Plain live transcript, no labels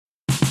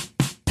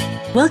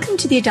Welcome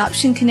to the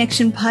Adoption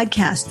Connection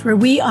podcast, where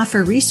we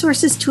offer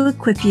resources to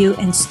equip you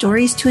and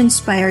stories to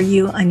inspire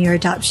you on your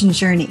adoption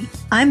journey.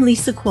 I'm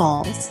Lisa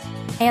Qualls.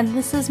 And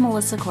this is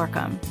Melissa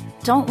Corkum.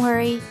 Don't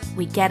worry,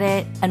 we get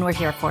it, and we're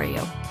here for you.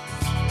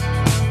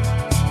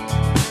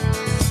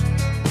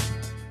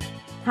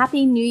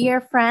 Happy New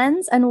Year,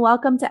 friends, and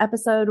welcome to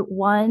episode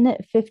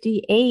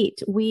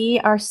 158.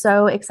 We are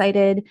so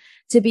excited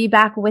to be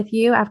back with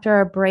you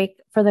after a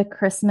break for the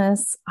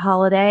Christmas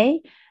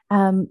holiday.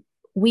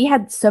 We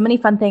had so many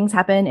fun things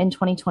happen in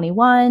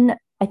 2021.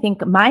 I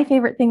think my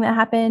favorite thing that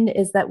happened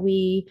is that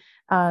we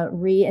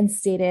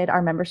reinstated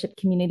our membership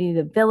community,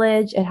 The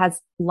Village. It has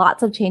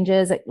lots of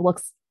changes. It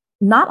looks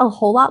not a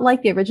whole lot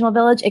like the original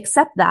Village,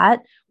 except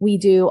that we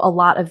do a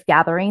lot of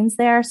gatherings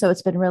there. So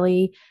it's been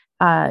really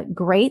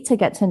great to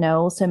get to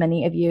know so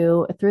many of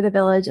you through The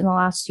Village in the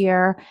last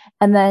year.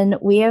 And then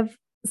we have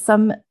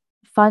some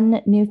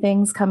fun new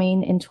things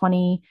coming in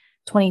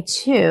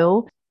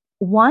 2022.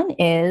 One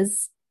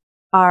is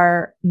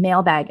our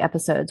mailbag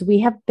episodes.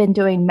 We have been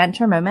doing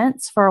mentor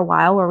moments for a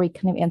while where we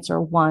kind of answer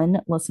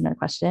one listener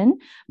question,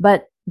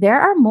 but there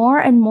are more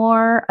and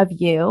more of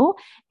you.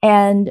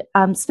 And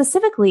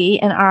specifically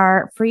in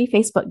our free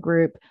Facebook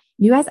group,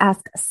 you guys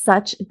ask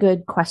such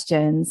good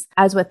questions.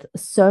 As with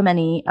so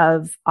many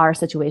of our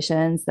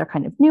situations, they're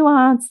kind of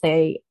nuanced,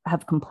 they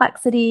have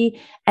complexity,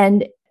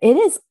 and it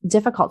is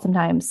difficult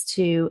sometimes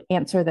to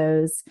answer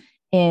those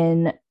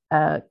in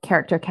a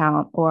character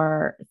count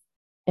or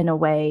in a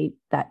way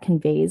that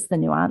conveys the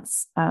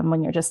nuance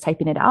when you're just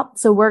typing it out.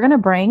 So we're going to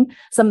bring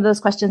some of those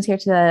questions here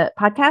to the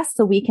podcast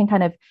so we can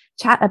kind of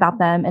chat about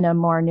them in a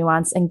more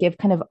nuanced and give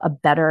kind of a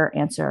better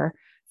answer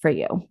for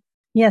you.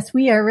 Yes,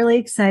 we are really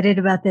excited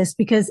about this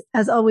because,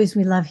 as always,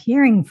 we love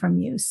hearing from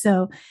you.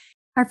 So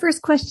our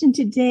first question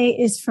today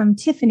is from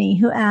Tiffany,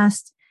 who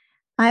asked,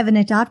 I have an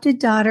adopted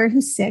daughter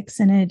who's 6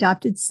 and an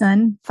adopted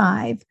son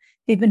 5.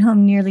 They've been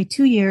home nearly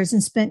 2 years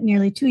and spent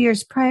nearly 2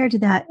 years prior to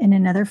that in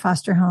another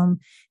foster home.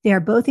 They are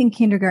both in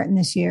kindergarten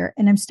this year,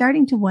 and I'm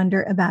starting to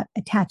wonder about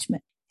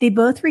attachment. They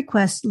both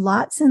request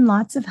lots and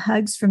lots of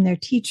hugs from their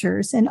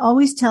teachers and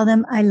always tell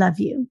them, I love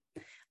you.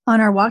 On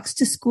our walks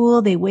to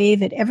school, they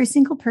wave at every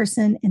single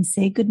person and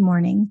say good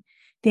morning.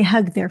 They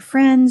hug their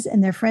friends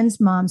and their friends'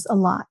 moms a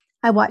lot.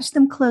 I watch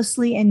them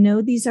closely and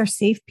know these are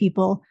safe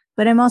people,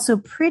 but I'm also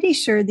pretty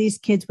sure these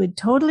kids would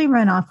totally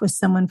run off with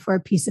someone for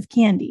a piece of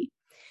candy.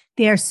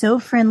 They are so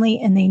friendly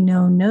and they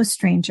know no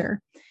stranger.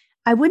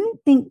 I wouldn't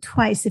think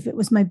twice if it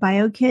was my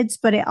bio kids,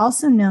 but I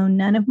also know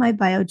none of my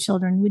bio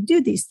children would do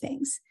these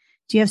things.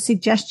 Do you have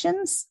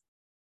suggestions?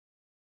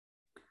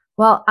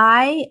 Well,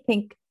 I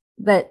think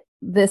that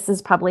this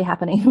is probably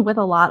happening with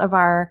a lot of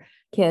our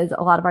kids,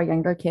 a lot of our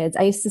younger kids.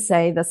 I used to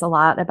say this a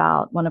lot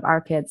about one of our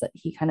kids, that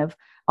he kind of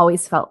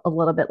always felt a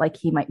little bit like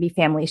he might be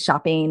family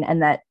shopping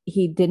and that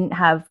he didn't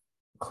have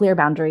clear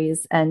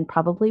boundaries and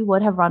probably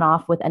would have run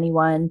off with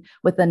anyone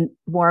with a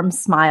warm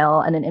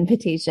smile and an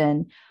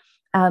invitation.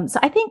 So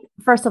I think,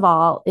 first of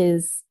all,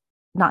 is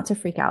not to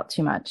freak out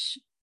too much.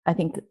 I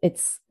think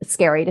it's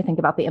scary to think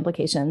about the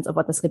implications of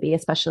what this could be,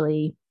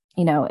 especially,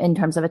 in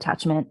terms of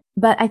attachment.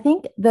 But I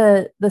think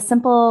the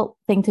simple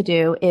thing to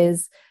do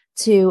is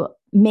to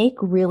make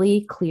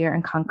really clear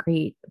and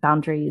concrete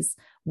boundaries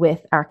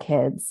with our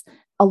kids.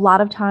 A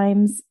lot of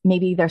times,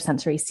 maybe they're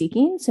sensory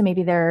seeking. So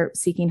maybe they're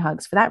seeking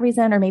hugs for that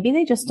reason, or maybe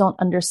they just don't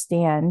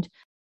understand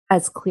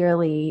as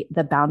clearly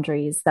the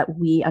boundaries that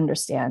we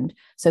understand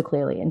so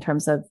clearly in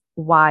terms of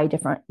why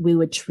we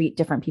would treat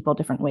different people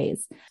different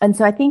ways. And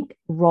so I think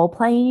role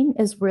playing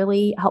is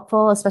really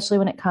helpful, especially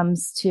when it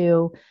comes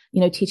to,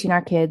 teaching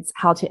our kids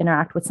how to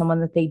interact with someone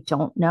that they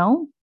don't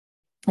know,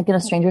 like in a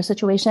stranger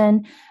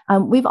situation.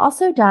 We've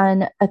also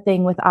done a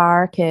thing with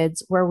our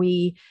kids where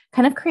we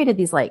kind of created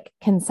these like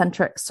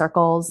concentric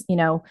circles.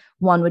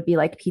 One would be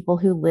like people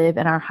who live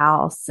in our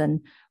house,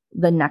 and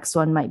the next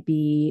one might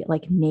be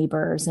like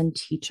neighbors and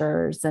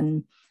teachers.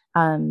 And,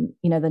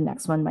 the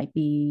next one might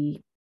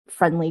be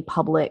friendly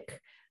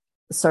public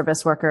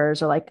service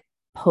workers or like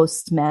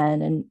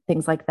postmen and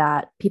things like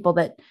that. People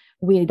that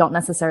we don't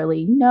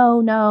necessarily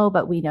know,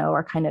 but we know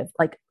are kind of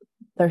like,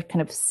 they're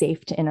kind of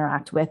safe to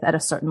interact with at a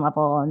certain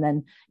level. And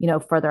then,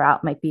 further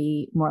out might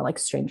be more like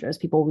strangers,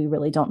 people we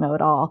really don't know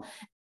at all.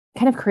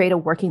 Kind of create a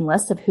working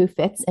list of who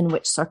fits in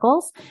which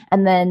circles,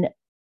 and then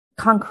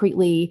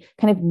concretely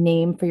kind of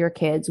name for your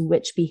kids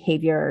which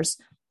behaviors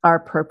are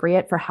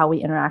appropriate for how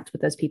we interact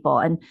with those people.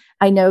 And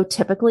I know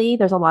typically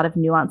there's a lot of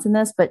nuance in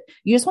this, but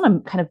you just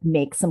want to kind of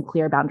make some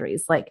clear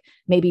boundaries. Like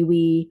maybe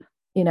we,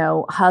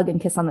 hug and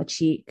kiss on the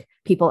cheek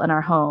people in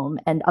our home,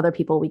 and other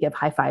people we give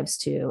high fives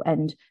to,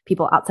 and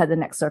people outside the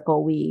next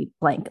circle we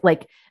blank.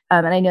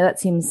 And I know that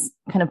seems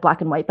kind of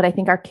black and white, but I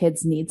think our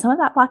kids need some of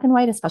that black and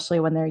white, especially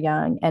when they're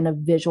young, and a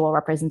visual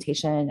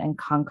representation and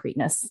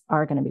concreteness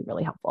are going to be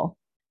really helpful.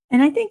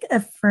 And I think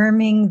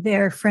affirming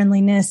their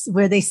friendliness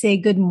where they say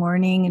good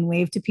morning and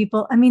wave to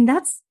people,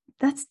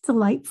 that's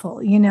delightful,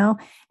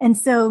 And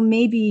so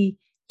maybe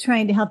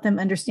trying to help them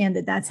understand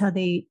that that's how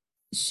they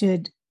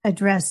should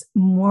address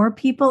more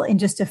people in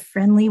just a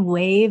friendly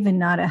wave and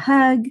not a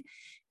hug.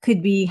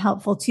 could be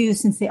helpful too,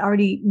 since they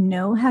already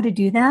know how to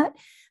do that.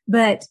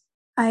 But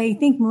I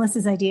think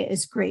Melissa's idea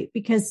is great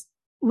because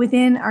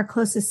within our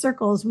closest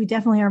circles, we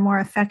definitely are more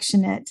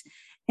affectionate.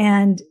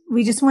 And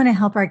we just want to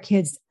help our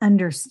kids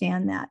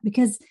understand that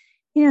because,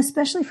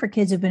 especially for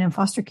kids who've been in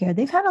foster care,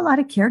 they've had a lot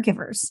of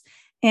caregivers.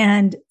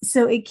 And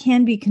so it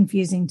can be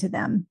confusing to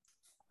them.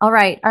 All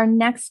right. Our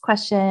next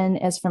question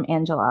is from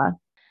Angela.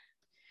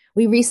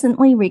 We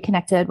recently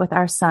reconnected with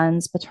our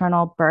son's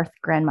paternal birth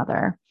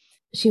grandmother.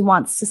 She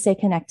wants to stay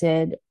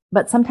connected,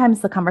 but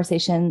sometimes the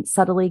conversation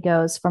subtly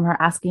goes from her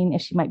asking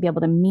if she might be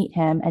able to meet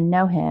him and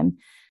know him,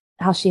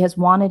 how she has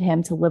wanted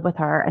him to live with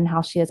her and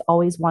how she has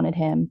always wanted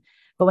him.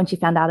 But when she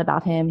found out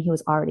about him, he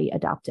was already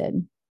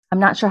adopted. I'm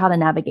not sure how to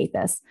navigate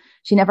this.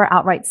 She never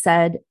outright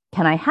said,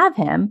 "Can I have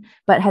him?"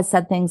 but has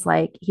said things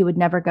like, "He would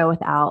never go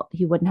without,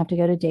 he wouldn't have to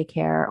go to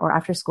daycare or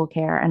after school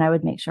care, and I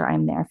would make sure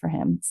I'm there for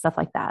him," stuff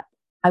like that.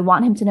 I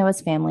want him to know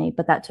his family,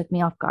 but that took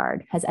me off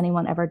guard. Has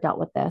anyone ever dealt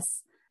with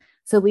this?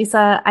 So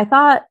Lisa, I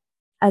thought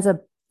as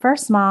a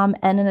first mom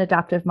and an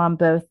adoptive mom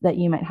both that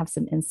you might have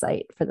some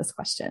insight for this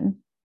question.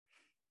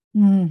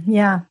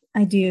 Yeah,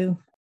 I do.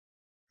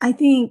 I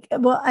think,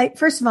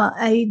 first of all,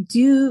 I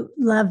do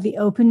love the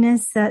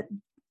openness that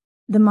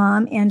the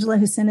mom, Angela,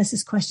 who sent us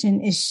this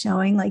question is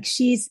showing. Like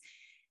she's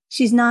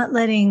not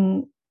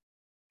letting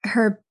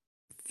her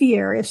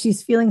fear, if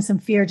she's feeling some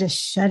fear, just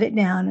shut it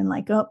down and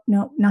like, oh,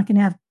 no, not going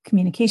to have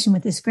communication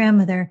with this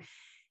grandmother.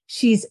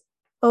 She's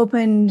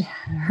opened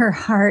her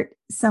heart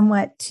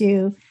somewhat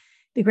to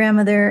the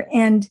grandmother.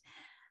 And,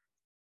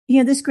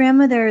 this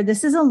grandmother,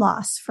 this is a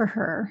loss for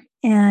her.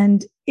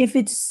 And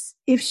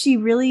if she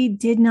really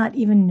did not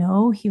even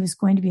know he was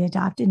going to be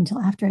adopted until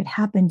after it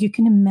happened, you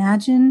can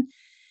imagine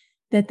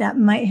that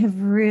might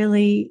have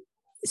really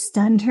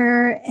stunned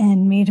her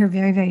and made her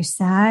very, very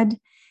sad.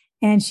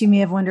 And she may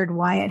have wondered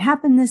why it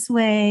happened this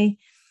way.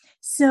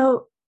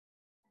 So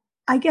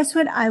I guess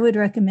what I would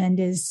recommend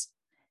is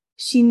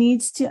she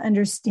needs to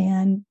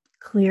understand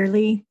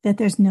clearly that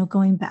there's no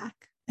going back.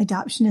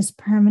 Adoption is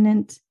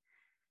permanent.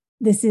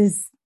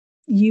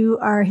 You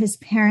are his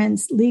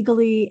parents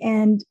legally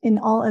and in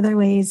all other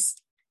ways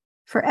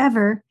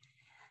forever.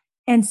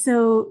 And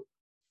so,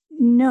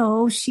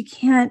 no, she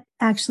can't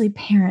actually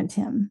parent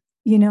him,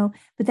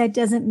 but that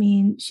doesn't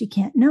mean she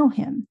can't know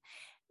him.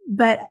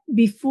 But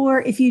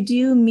if you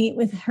do meet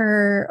with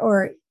her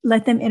or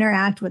let them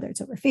interact, whether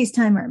it's over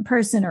FaceTime or in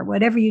person or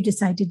whatever you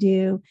decide to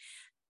do,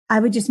 I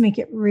would just make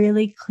it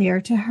really clear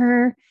to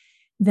her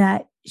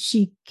that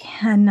she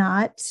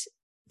cannot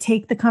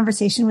take the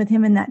conversation with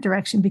him in that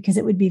direction because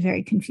it would be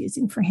very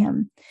confusing for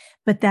him.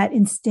 But that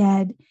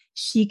instead,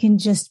 she can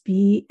just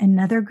be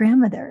another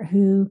grandmother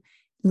who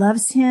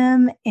loves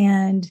him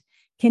and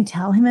can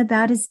tell him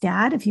about his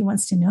dad if he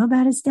wants to know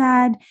about his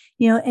dad,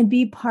 and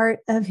be part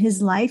of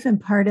his life and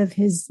part of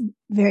his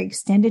very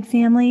extended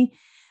family.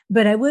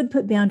 But I would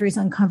put boundaries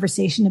on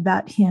conversation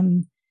about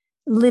him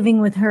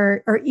living with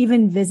her or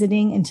even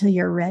visiting until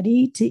you're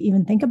ready to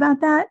even think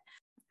about that.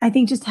 I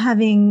think just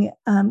having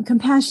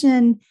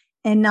compassion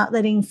and not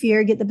letting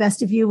fear get the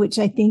best of you, which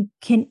I think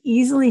can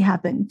easily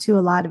happen to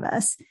a lot of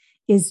us,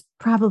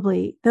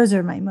 those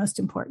are my most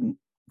important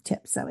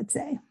tips, I would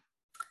say.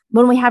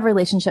 When we have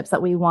relationships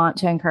that we want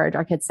to encourage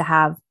our kids to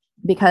have,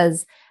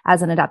 because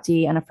as an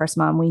adoptee and a first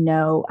mom, we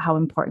know how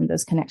important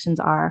those connections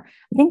are.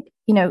 I think,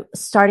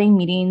 starting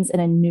meetings in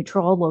a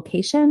neutral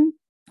location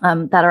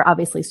that are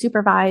obviously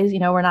supervised,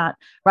 we're not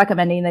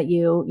recommending that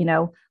you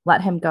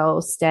let him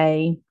go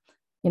stay,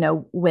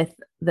 with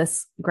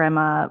this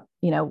grandma,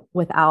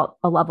 without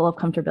a level of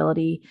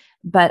comfortability.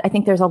 But I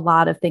think there's a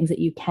lot of things that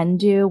you can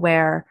do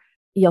where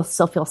you'll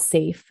still feel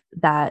safe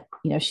that,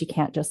 she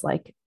can't just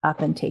like up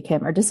and take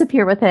him or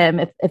disappear with him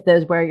if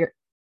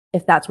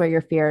that's where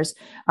your fears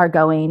are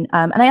going.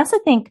 And I also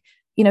think,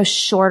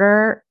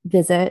 shorter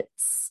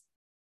visits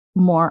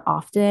more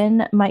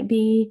often might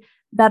be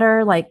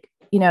better. Like,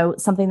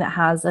 something that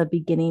has a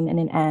beginning and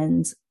an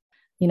end,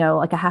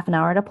 like a half an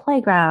hour at a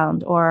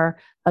playground or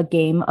a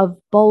game of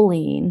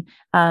bowling,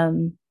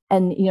 and,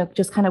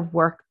 just kind of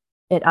work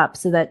it up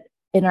so that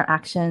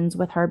interactions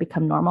with her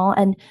become normal.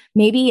 And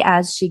maybe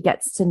as she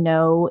gets to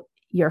know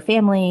your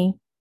family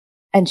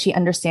and she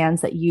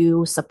understands that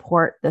you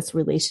support this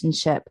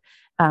relationship,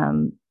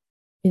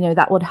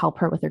 that would help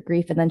her with her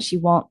grief. And then she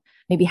won't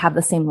maybe have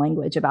the same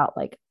language about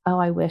like, oh,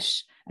 I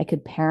wish I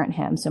could parent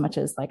him so much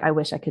as like, I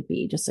wish I could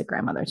be just a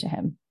grandmother to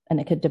him, and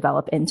it could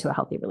develop into a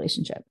healthy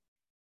relationship.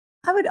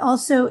 I would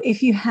also,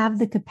 if you have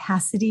the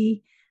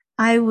capacity,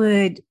 I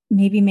would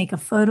maybe make a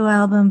photo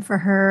album for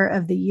her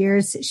of the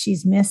years that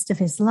she's missed of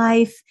his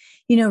life,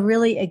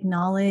 really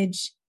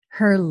acknowledge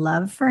her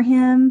love for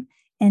him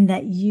and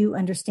that you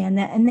understand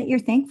that and that you're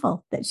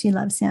thankful that she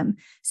loves him.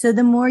 So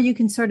the more you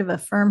can sort of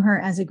affirm her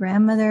as a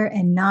grandmother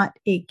and not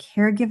a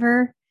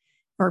caregiver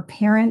or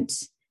parent,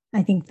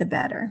 I think the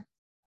better.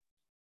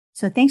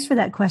 So thanks for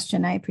that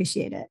question. I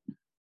appreciate it.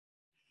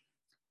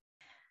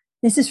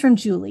 This is from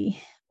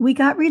Julie. We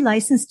got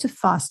relicensed to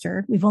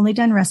foster. We've only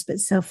done respite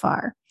so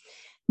far.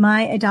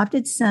 My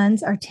adopted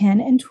sons are 10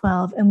 and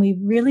 12, and we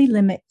really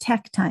limit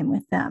tech time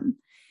with them.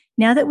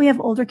 Now that we have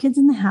older kids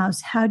in the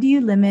house, how do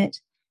you limit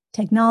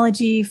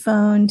technology,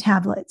 phone,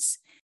 tablets?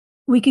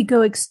 We could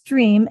go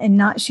extreme and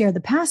not share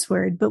the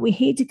password, but we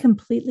hate to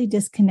completely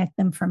disconnect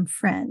them from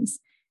friends.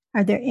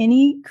 Are there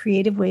any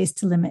creative ways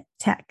to limit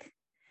tech?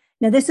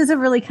 Now, this is a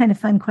really kind of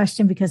fun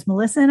question because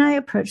Melissa and I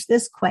approach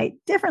this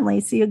quite differently.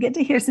 So you'll get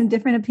to hear some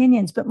different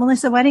opinions. But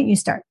Melissa, why don't you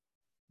start?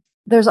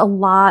 There's a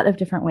lot of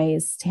different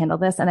ways to handle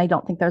this. And I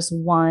don't think there's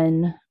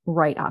one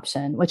right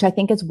option, which I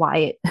think is why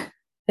it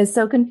is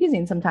so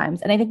confusing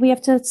sometimes. And I think we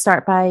have to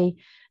start by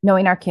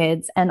knowing our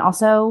kids and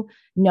also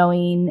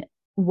knowing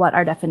what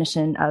our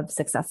definition of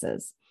success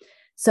is.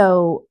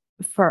 So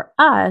for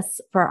us,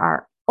 for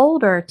our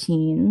older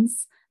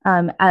teens,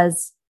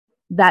 as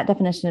that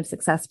definition of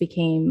success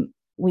became,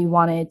 we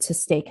wanted to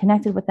stay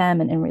connected with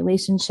them and in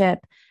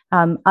relationship.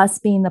 Us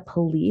being the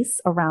police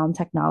around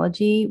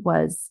technology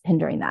was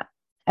hindering that.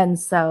 And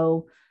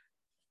so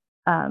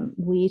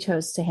we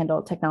chose to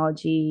handle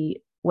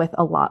technology with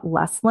a lot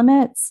less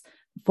limits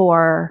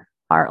for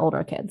our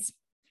older kids.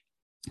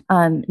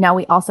 Now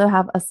we also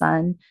have a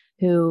son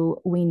who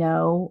we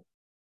know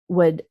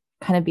would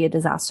kind of be a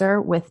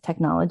disaster with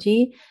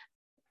technology.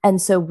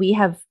 And so we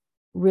have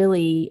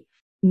really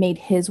made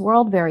his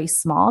world very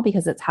small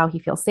because it's how he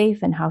feels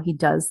safe and how he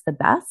does the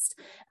best.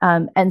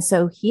 And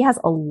so he has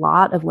a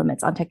lot of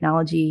limits on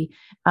technology,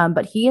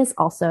 but he is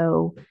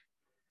also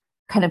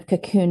kind of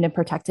cocooned and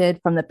protected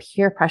from the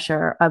peer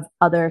pressure of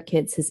other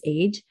kids his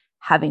age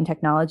having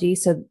technology.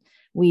 So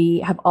we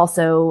have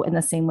also, in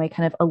the same way,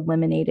 kind of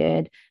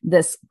eliminated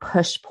this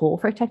push pull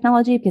for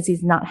technology because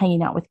he's not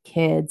hanging out with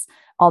kids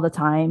all the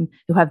time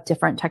who have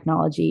different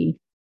technology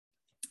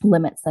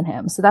limits than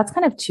him. So that's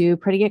kind of two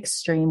pretty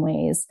extreme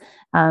ways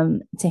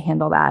to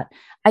handle that.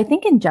 I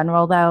think in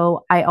general,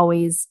 though, I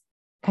always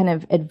kind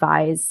of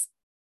advise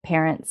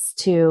parents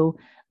to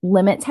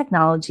limit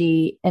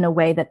technology in a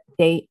way that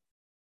they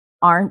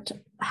aren't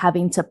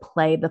having to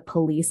play the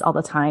police all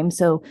the time.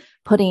 So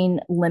putting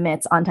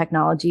limits on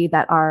technology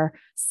that are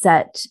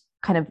set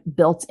kind of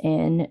built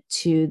in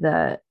to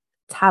the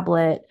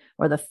tablet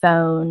or the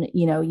phone,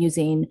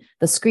 using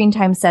the screen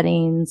time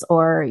settings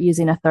or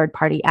using a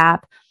third-party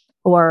app,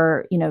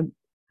 or,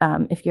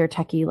 if you're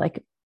techie,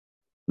 like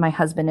my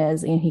husband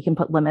is, he can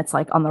put limits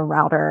like on the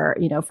router,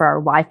 for our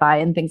Wi-Fi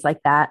and things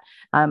like that.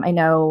 I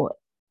know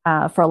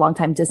for a long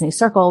time, Disney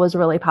Circle was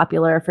really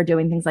popular for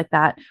doing things like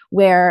that,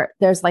 where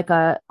there's like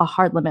a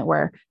hard limit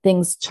where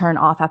things turn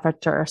off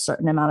after a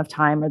certain amount of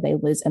time or they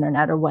lose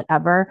internet or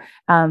whatever.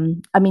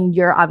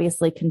 You're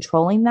obviously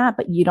controlling that,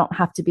 but you don't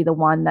have to be the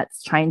one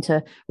that's trying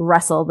to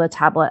wrestle the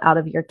tablet out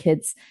of your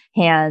kid's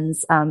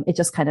hands. It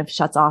just kind of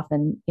shuts off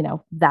and,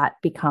 that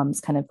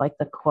becomes kind of like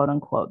the quote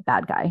unquote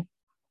bad guy.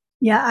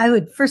 Yeah, I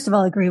would first of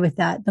all agree with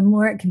that. The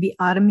more it can be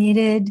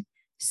automated,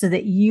 so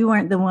that you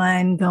aren't the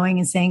one going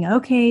and saying,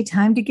 okay,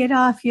 time to get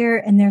off here.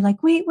 And they're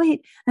like,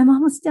 wait, I'm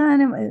almost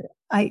done.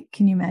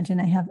 Can you imagine?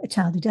 I have a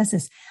child who does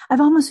this.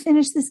 I've almost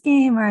finished this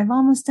game or I've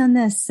almost done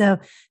this. So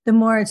the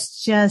more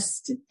it's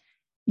just,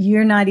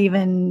 you're not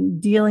even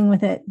dealing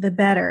with it, the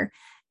better.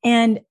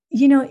 And,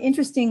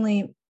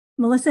 interestingly,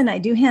 Melissa and I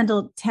do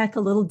handle tech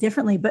a little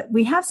differently, but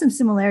we have some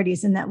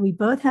similarities in that we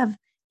both have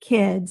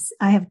kids.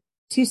 I have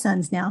two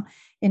sons now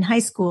in high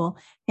school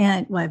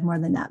and I have more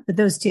than that, but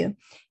those two.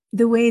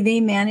 The way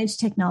they manage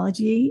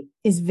technology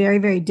is very,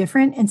 very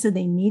different. And so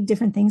they need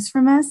different things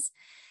from us.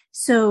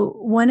 So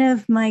one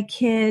of my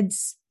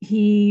kids,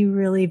 he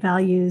really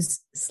values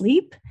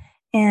sleep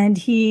and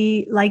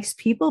he likes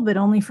people, but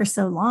only for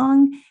so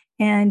long.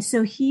 And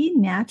so he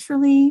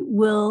naturally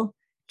will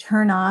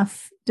turn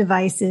off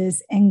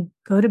devices and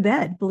go to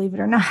bed, believe it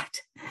or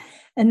not.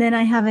 And then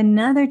I have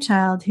another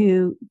child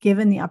who,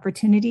 given the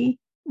opportunity,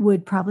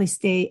 would probably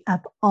stay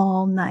up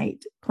all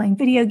night playing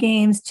video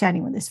games,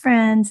 chatting with his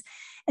friends.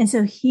 And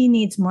so he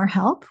needs more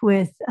help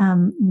with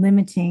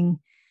limiting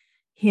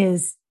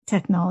his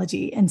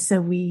technology. And so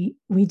we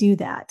do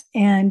that.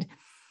 And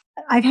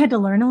I've had to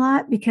learn a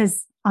lot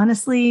because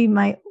honestly,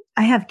 I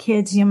have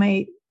kids,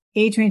 my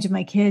age range of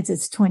my kids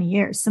is 20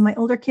 years. So my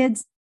older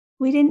kids,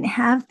 we didn't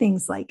have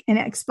things like an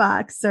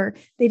Xbox or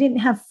they didn't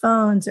have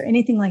phones or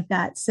anything like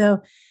that.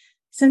 So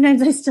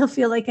sometimes I still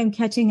feel like I'm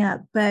catching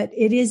up, but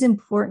it is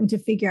important to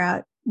figure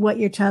out what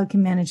your child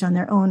can manage on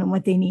their own and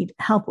what they need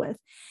help with.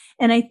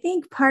 And I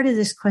think part of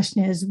this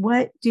question is,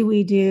 what do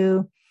we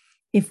do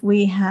if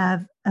we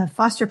have a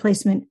foster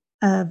placement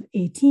of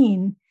a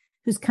teen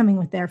who's coming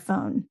with their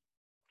phone?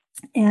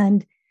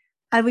 And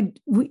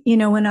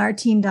when our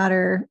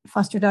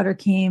foster daughter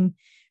came,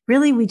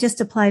 really, we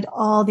just applied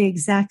all the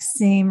exact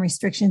same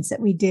restrictions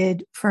that we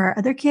did for our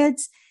other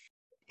kids.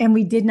 And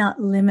we did not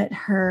limit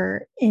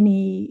her in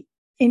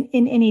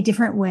any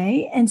different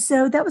way. And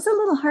so that was a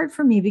little hard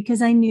for me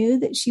because I knew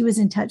that she was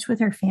in touch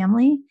with her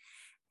family.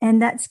 And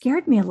that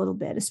scared me a little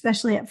bit,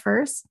 especially at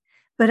first.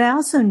 But I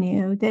also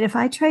knew that if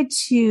I tried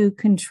to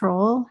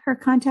control her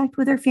contact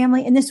with her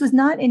family, and this was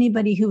not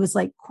anybody who was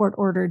like court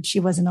ordered, she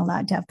wasn't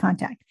allowed to have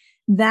contact.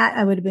 that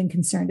I would have been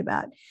concerned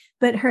about.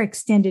 But her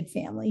extended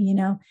family,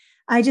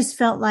 I just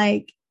felt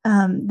like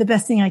the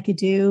best thing I could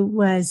do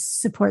was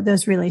support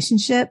those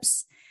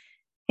relationships.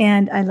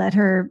 And I let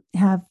her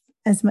have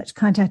as much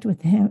contact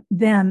with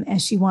them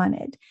as she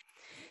wanted.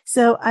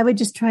 So I would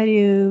just try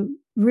to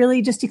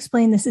really just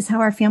explain this is how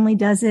our family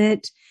does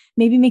it.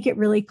 Maybe make it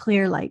really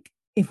clear, like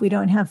if we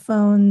don't have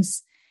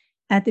phones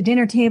at the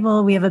dinner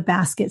table, we have a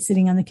basket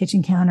sitting on the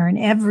kitchen counter and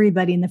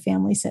everybody in the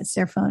family sets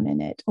their phone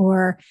in it,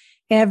 or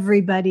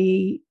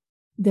everybody,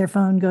 their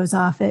phone goes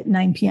off at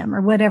 9 p.m.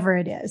 or whatever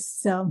it is.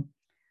 So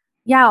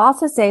yeah, I'll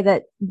also say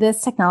that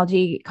this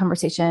technology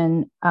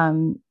conversation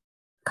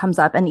comes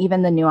up, and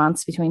even the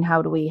nuance between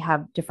how do we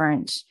have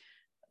different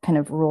kind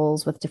of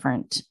rules with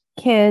different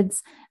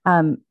kids.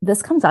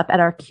 This comes up at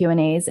our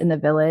Q&As in the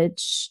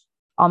village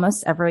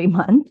almost every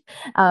month.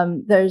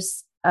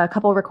 There's a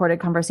couple of recorded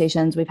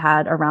conversations we've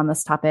had around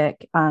this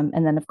topic.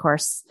 And then of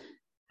course,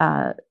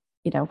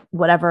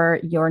 whatever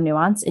your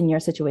nuance in your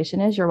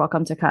situation is, you're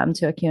welcome to come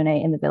to a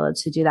Q&A in the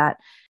village to do that.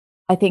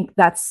 I think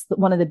that's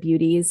one of the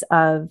beauties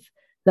of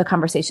the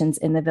conversations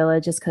in the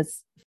village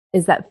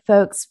is that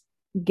folks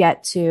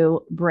get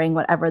to bring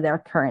whatever their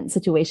current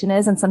situation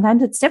is. And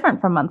sometimes it's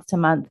different from month to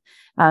month,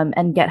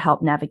 and get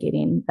help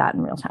navigating that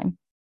in real time.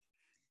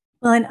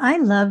 Well, and I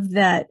love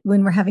that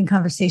when we're having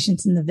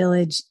conversations in the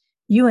village,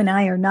 you and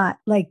I are not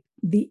like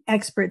the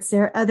experts.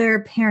 There are other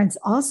parents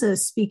also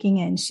speaking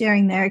and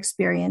sharing their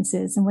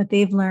experiences and what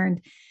they've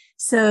learned,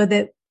 so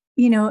that,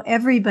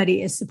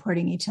 everybody is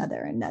supporting each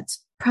other. And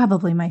that's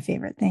probably my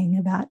favorite thing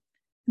about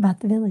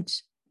the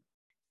village.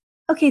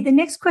 Okay. The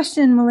next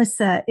question,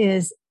 Melissa,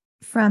 is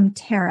from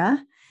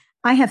Tara.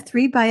 I have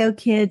 3 bio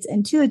kids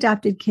and 2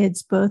 adopted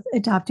kids, both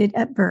adopted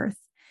at birth.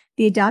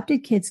 The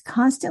adopted kids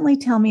constantly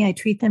tell me I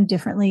treat them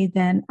differently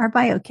than our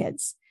bio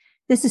kids.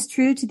 This is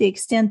true to the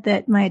extent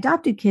that my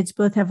adopted kids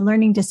both have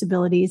learning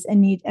disabilities and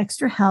need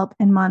extra help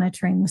and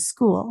monitoring with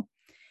school.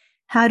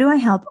 How do I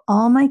help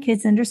all my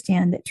kids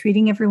understand that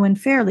treating everyone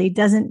fairly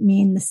doesn't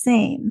mean the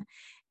same,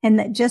 and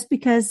that just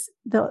because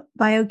the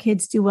bio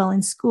kids do well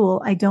in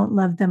school, I don't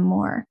love them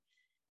more?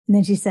 And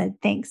then she said,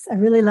 thanks. I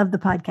really love the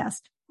podcast.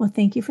 Well,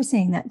 thank you for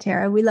saying that,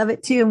 Tara. We love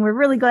it too. And we're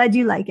really glad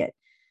you like it.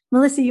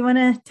 Melissa, you want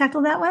to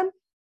tackle that one?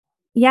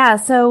 Yeah.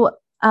 So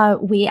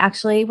we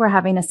actually were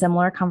having a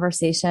similar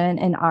conversation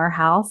in our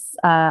house.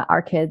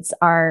 Our kids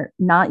are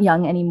not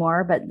young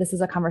anymore, but this is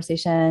a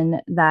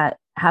conversation that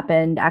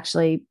happened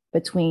actually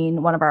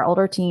between one of our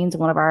older teens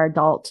and one of our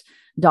adult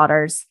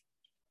daughters.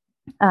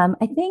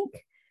 I think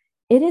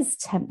it is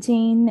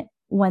tempting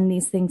when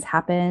these things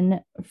happen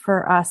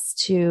for us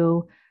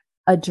to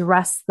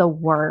address the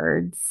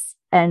words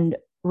and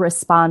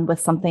respond with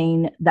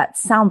something that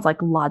sounds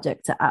like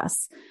logic to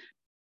us.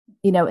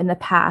 In the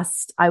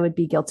past, I would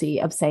be guilty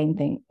of saying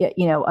things,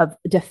 of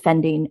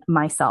defending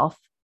myself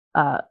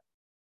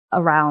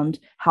around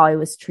how I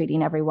was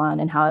treating everyone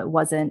and how it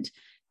wasn't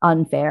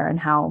unfair and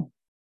how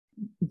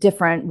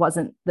different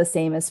wasn't the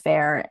same as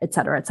fair, et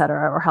cetera,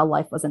 or how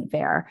life wasn't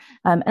fair.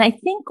 And I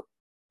think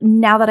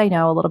now that I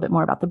know a little bit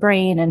more about the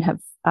brain and have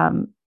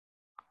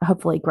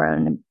hopefully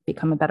grown and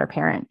become a better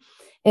parent,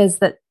 is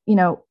that,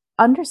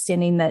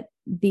 understanding that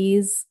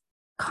these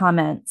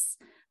comments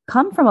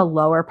come from a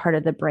lower part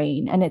of the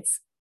brain. And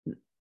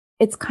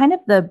it's kind of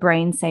the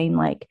brain saying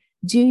like,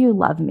 do you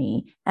love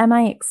me? Am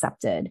I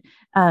accepted?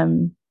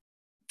 And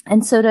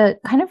so to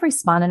kind of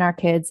respond in our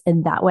kids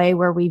in that way,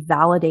 where we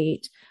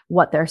validate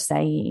what they're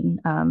saying.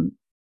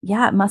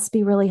 It must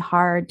be really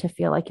hard to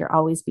feel like you're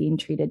always being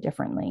treated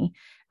differently,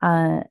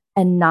 and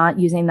not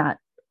using that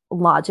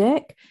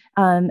logic.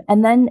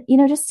 And then,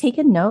 just take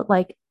a note,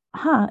 like,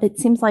 it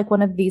seems like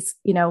one of these,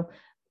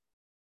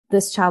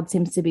 this child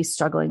seems to be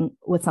struggling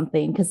with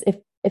something, because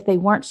if they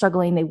weren't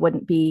struggling, they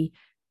wouldn't be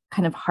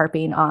kind of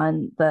harping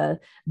on the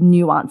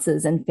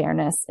nuances and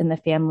fairness in the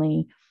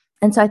family.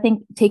 And so I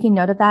think taking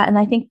note of that, and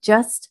I think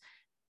just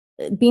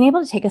being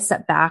able to take a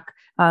step back,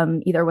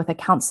 either with a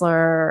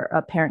counselor,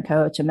 a parent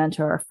coach, a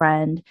mentor, a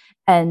friend,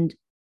 and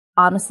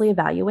honestly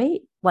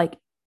evaluate like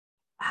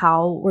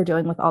how we're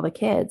doing with all the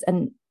kids.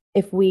 And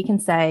if we can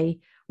say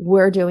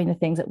we're doing the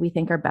things that we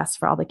think are best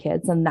for all the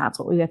kids, and that's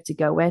what we have to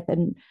go with.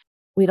 And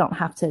we don't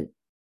have to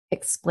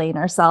explain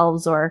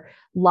ourselves or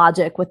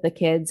logic with the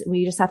kids.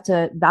 We just have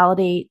to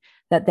validate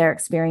that their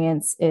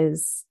experience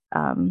is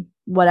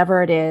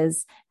whatever it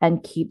is,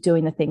 and keep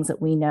doing the things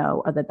that we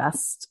know are the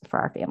best for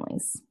our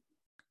families.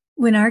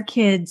 When our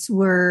kids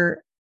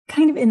were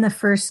kind of in the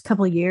first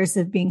couple of years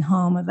of being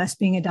home, of us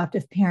being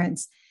adoptive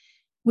parents,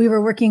 we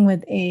were working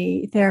with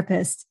a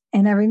therapist.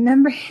 And I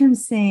remember him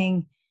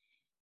saying,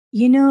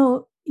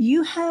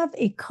 you have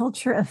a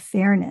culture of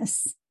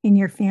fairness in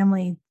your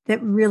family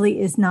that really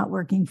is not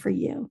working for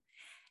you.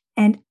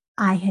 And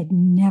I had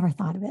never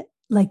thought of it.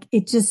 Like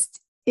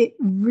it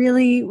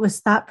really was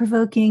thought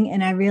provoking.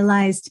 And I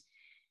realized,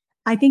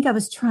 I think I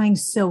was trying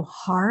so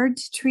hard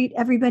to treat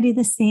everybody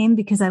the same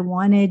because I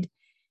wanted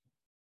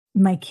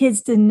my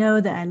kids to know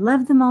that I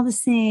love them all the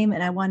same.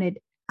 And I wanted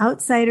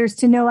outsiders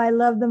to know I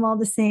love them all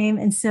the same.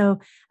 And so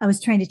I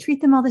was trying to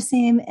treat them all the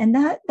same. And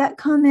that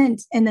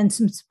comment and then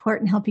some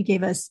support and help he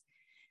gave us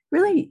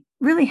really,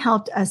 really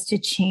helped us to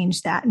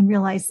change that and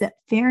realize that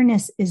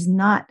fairness is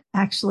not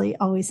actually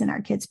always in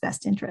our kids'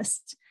 best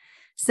interest.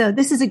 So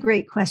this is a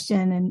great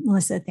question. And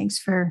Melissa, thanks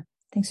for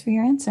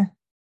your answer.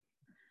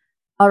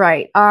 All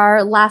right.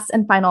 Our last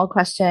and final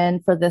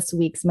question for this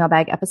week's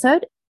mailbag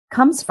episode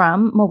comes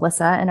from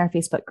Melissa in our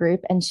Facebook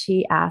group. And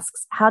she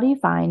asks, how do you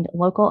find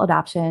local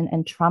adoption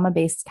and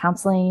trauma-based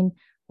counseling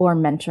or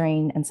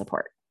mentoring and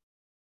support?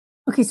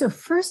 Okay. So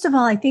first of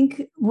all, I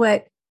think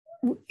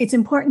it's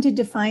important to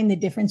define the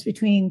difference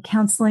between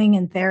counseling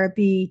and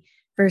therapy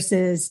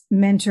versus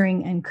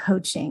mentoring and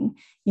coaching.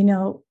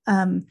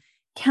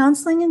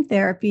 Counseling and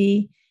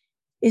therapy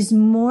is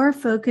more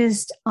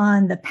focused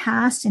on the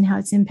past and how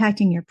it's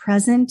impacting your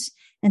present.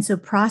 And so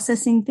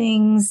processing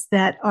things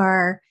that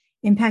are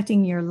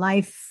impacting your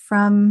life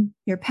from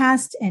your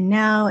past and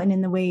now, and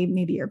in the way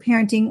maybe you're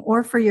parenting,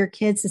 or for your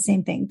kids, the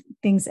same thing,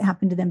 things that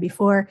happened to them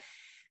before.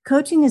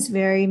 Coaching is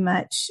very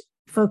much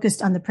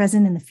focused on the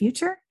present and the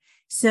future.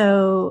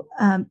 So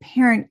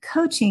parent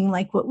coaching,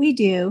 like what we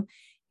do,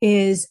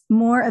 is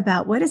more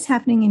about what is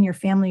happening in your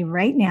family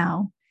right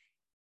now.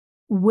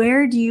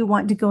 Where do you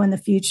want to go in the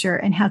future,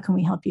 and how can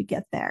we help you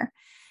get there?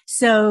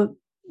 So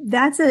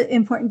that's an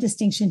important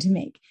distinction to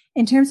make.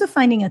 In terms of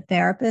finding a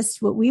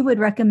therapist, what we would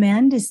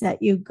recommend is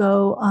that you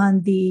go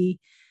on the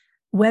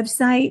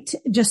website,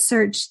 just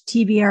search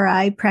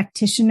TBRI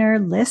practitioner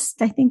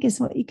list, I think is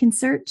what you can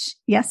search.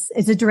 Yes,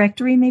 it's a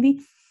directory maybe.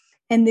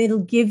 And it'll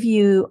give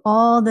you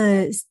all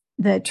the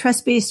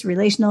trust-based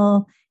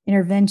relational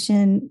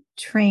intervention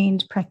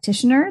trained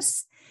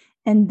practitioners.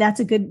 And that's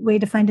a good way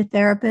to find a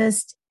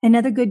therapist.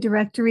 Another good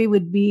directory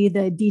would be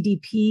the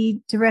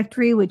DDP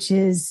directory, which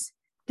is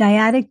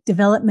Dyadic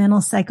Developmental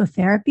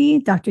Psychotherapy,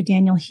 Dr.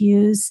 Daniel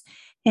Hughes.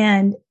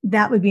 And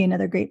that would be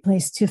another great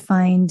place to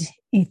find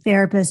a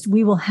therapist.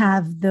 We will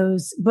have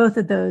both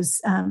of those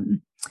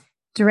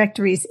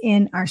directories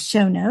in our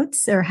show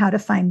notes, or how to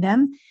find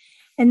them.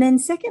 And then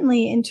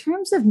secondly, in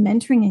terms of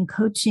mentoring and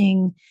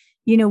coaching,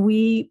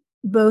 we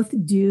both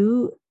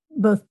do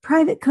both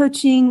private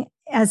coaching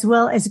as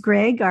well as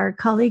Greg, our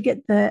colleague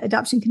at the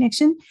Adoption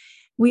Connection.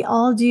 We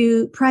all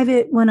do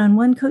private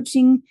one-on-one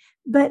coaching,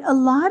 but a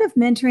lot of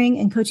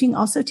mentoring and coaching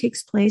also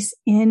takes place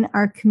in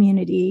our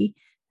community,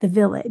 the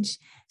village.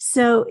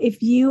 So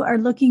if you are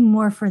looking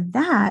more for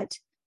that,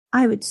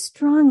 I would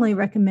strongly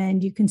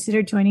recommend you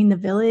consider joining the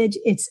village.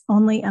 It's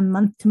only a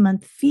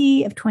month-to-month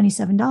fee of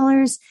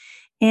 $27.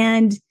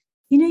 And,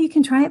 you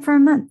can try it for a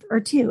month or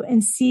two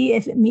and see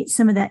if it meets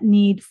some of that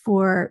need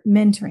for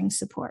mentoring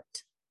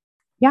support.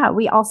 Yeah,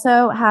 we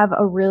also have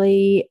a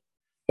really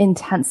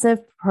intensive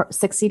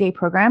 60-day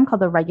program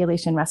called the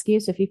Regulation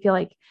Rescue. So if you feel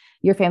like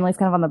your family's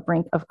kind of on the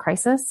brink of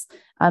crisis,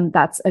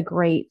 that's a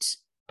great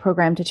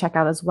program to check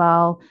out as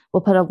well.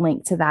 We'll put a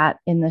link to that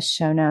in the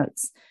show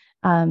notes.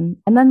 And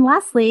then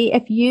lastly,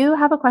 if you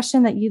have a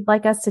question that you'd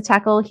like us to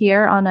tackle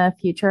here on a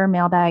future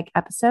mailbag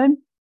episode,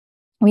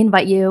 we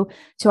invite you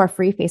to our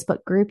free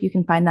Facebook group. You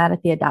can find that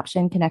at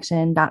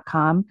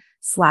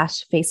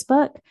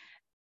theadoptionconnection.com/Facebook,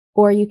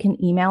 or you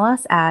can email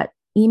us at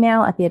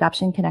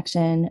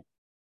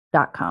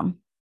email@theadoptionconnection.com.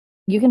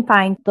 You can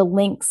find the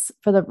links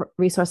for the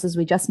resources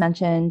we just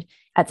mentioned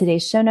at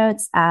today's show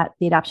notes at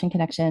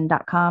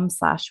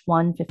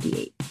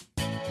theadoptionconnection.com/158.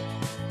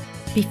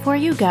 Before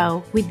you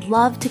go, we'd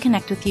love to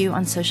connect with you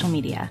on social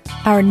media.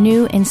 Our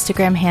new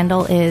Instagram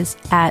handle is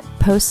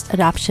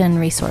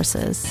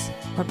 @postadoptionresources.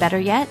 Or better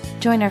yet,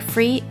 join our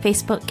free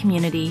Facebook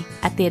community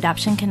at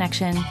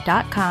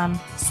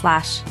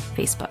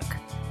theadoptionconnection.com/Facebook.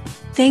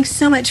 Thanks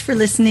so much for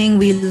listening.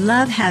 We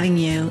love having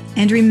you.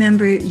 And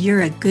remember, you're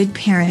a good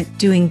parent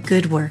doing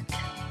good work.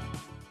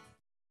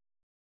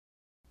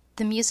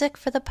 The music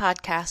for the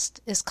podcast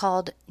is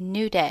called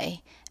New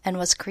Day and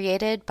was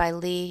created by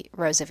Lee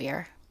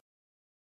Rosevier.